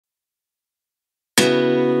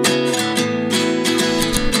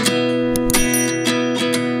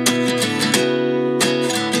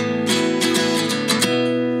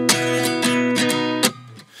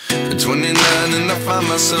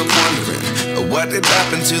What did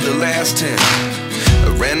happen to the last 10? I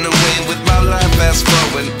ran away with my life, fast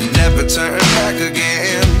forward, never turn back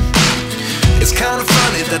again. It's kind of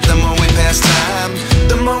funny that the more we pass time,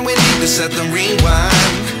 the more we need to set the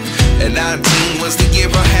rewind. And 19 was the year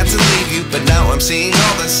I had to leave you, but now I'm seeing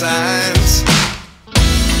all the signs.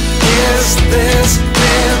 Is this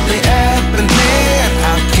really happening?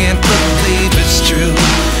 I can't believe it's true.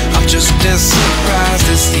 I'm just as surprised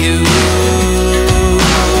as you.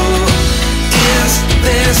 Is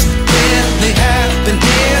this really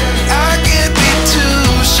happening? I can't be too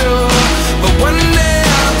sure, but one day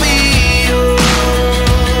I'll be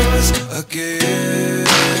yours again.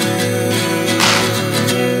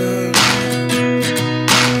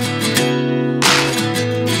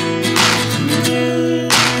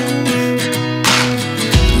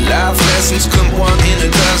 Life lessons come one in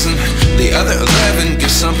a dozen, the other 11 get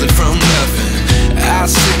something from nothing. I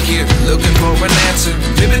sit here looking for an answer.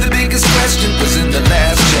 Maybe the biggest question was in the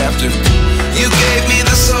last chapter. You gave me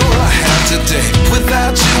the soul I have today.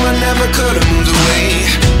 Without you I never could have moved away.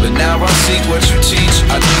 But now I see what you teach.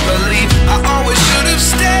 I do believe I always should have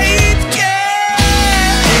stayed.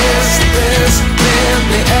 Yeah. Is this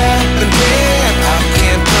really happening? I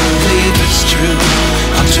can't believe it's true.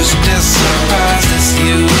 I'm just as surprised as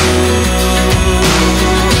you.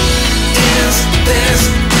 Is this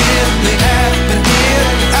really happening?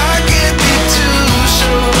 I can't be too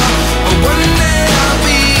sure, but one day I'll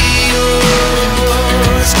be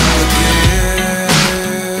yours again.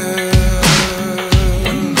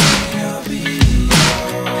 One day I'll be yours.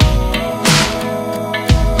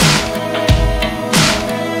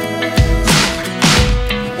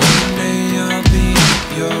 One day I'll be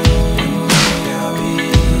yours. I'll be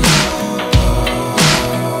yours.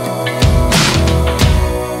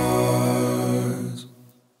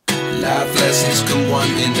 Life lessons come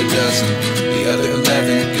one in a dozen, the other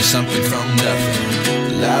 11 get something from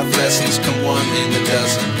nothing. Life lessons come one in a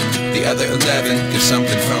dozen, the other 11 get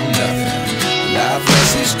something from nothing. Life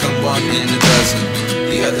lessons come one in a dozen,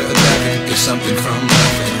 the other 11 get something from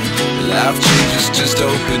nothing. Life changes just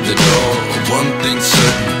open the door. One thing's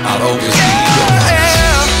certain, I'll always be yours.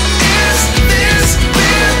 Is this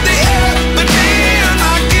really happening?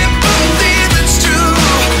 I can't believe it's true.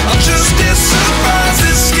 I'm just as surprised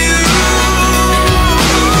as you.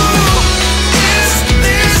 Is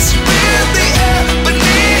this really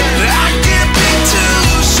happening? I can't be too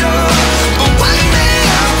sure, but one day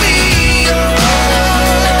I'll be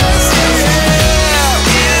yours. Yeah.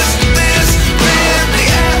 Is this really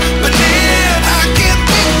happening? I can't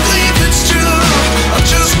believe it's true. I'm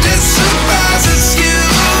just as surprised as you.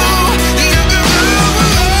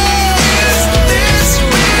 Is this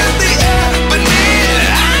really happening?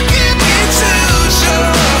 I can't be too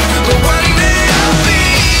sure, but one day I'll be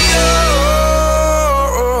yours.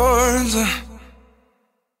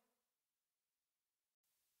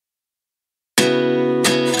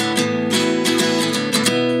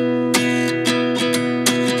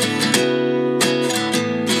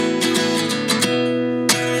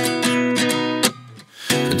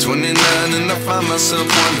 29 and I find myself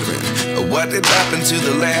wondering, what did happen to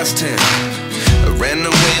the last 10? I ran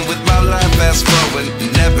away with my life, fast forward,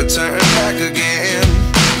 never turn back again.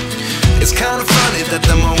 It's kind of funny that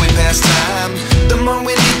the more we pass time, the more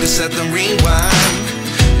we need to set the rewind.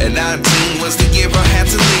 And 19 was the year I had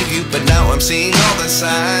to leave you, but now I'm seeing all the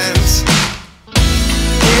signs.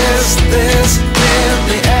 Is this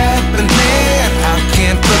really happening? I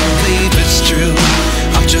can't believe it's true.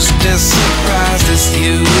 I'm just as surprised as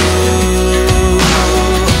you.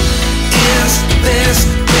 Is this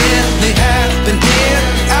really happening?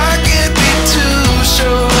 I can't be too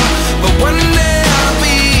sure, but one day I'll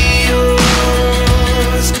be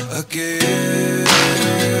yours again.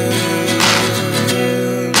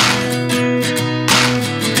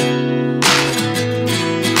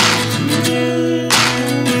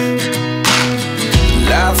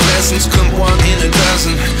 Life lessons come one in a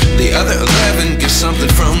dozen, the other 11 get something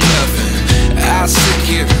from nothing. I sit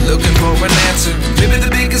here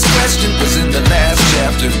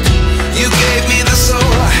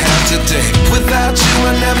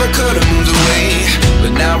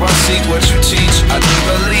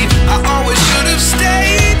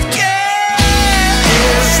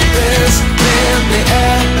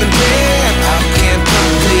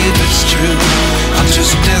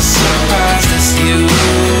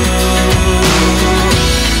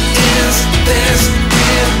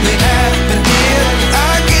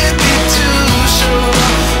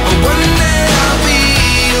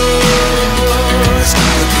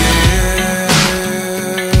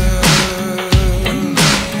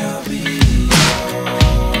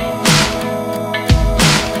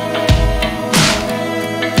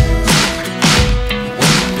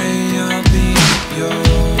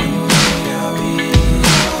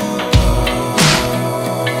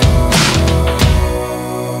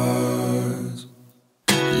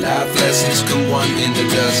in a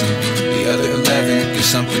dozen. The other 11 get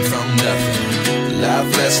something from nothing.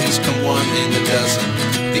 Life lessons come one in a dozen.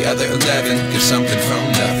 The other 11 get something from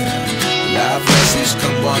nothing. Life lessons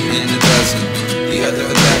come one in a dozen. The other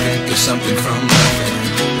 11 get something from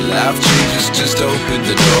nothing. Life changes just open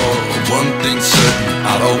the door. One thing's certain,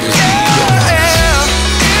 I'll always be yours.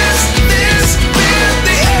 Is this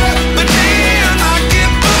really happening? I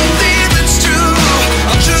can't believe it's true.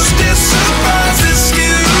 I'm just as surprised as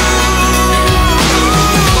you.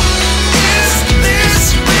 Is this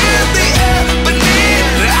really happening?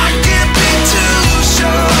 I can't be too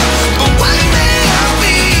sure, but one day I'll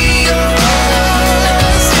be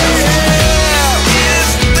yours. Is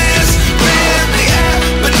this really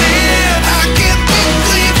happening? I can't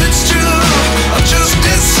believe it's true. I'm just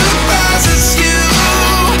as surprised as you.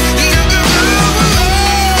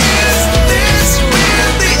 Is this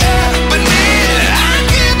really happening? I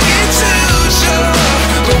can't be too sure,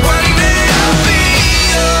 but one day I'll be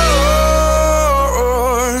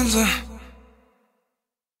yours.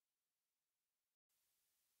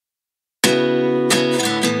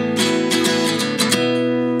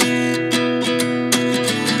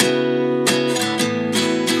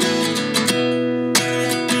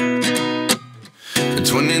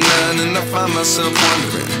 29 and I find myself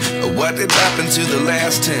wondering what did happen to the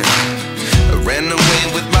last 10. I ran away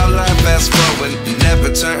with my life, fast forward,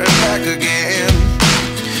 never turn back again.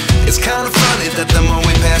 It's kind of funny that the more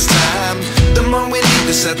we pass time, the more we need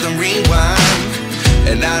to set them rewind.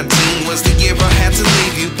 And 19 was the year I had to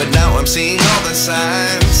leave you, but now I'm seeing all the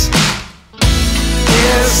signs.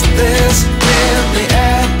 Is this really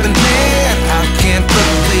happening? I can't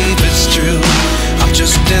believe it's true. I'm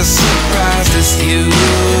just as surprised as you.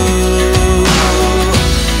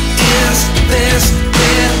 Is this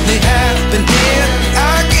really happening?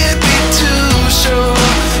 I can't be too sure,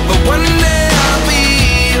 but one day I'll be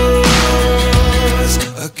yours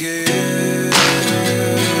again.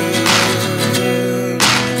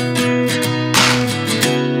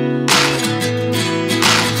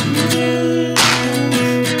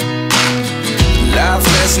 Life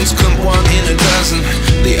lessons come one in a dozen.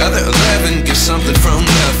 The other 11 get something from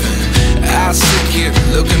nothing. I sit here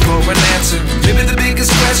looking for an answer. Maybe the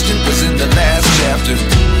biggest question was in the last chapter.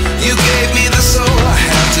 You gave me the soul I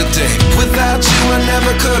have today. Without you I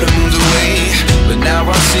never could have moved away. But now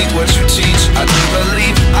I see what you teach. I do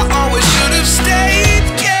believe I always should have stayed.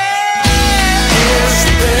 Yeah. Is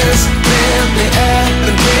this really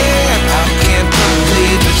happening? I can't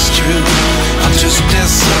believe it's true. I'm just as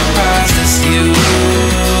surprised as you.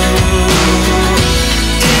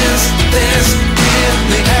 Is this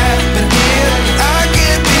really happening? I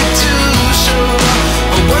can't be too sure,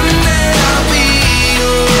 but one day I'll be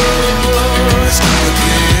yours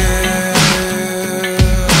again.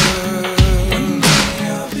 One day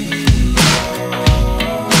I'll be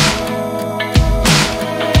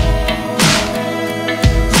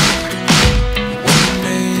One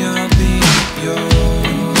day I'll be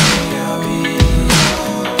yours. I'll be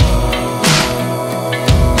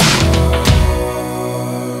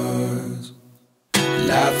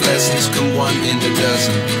Life lessons come one in a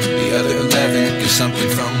dozen. The other 11 get something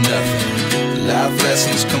from nothing. Life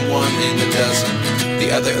lessons come one in a dozen. The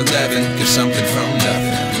other 11 get something from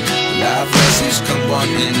nothing. Life lessons come one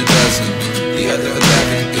in a dozen. The other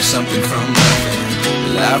 11 get something from nothing.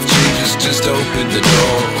 Life changes just open the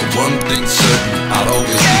door. One thing's certain, I'll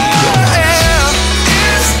always be yours.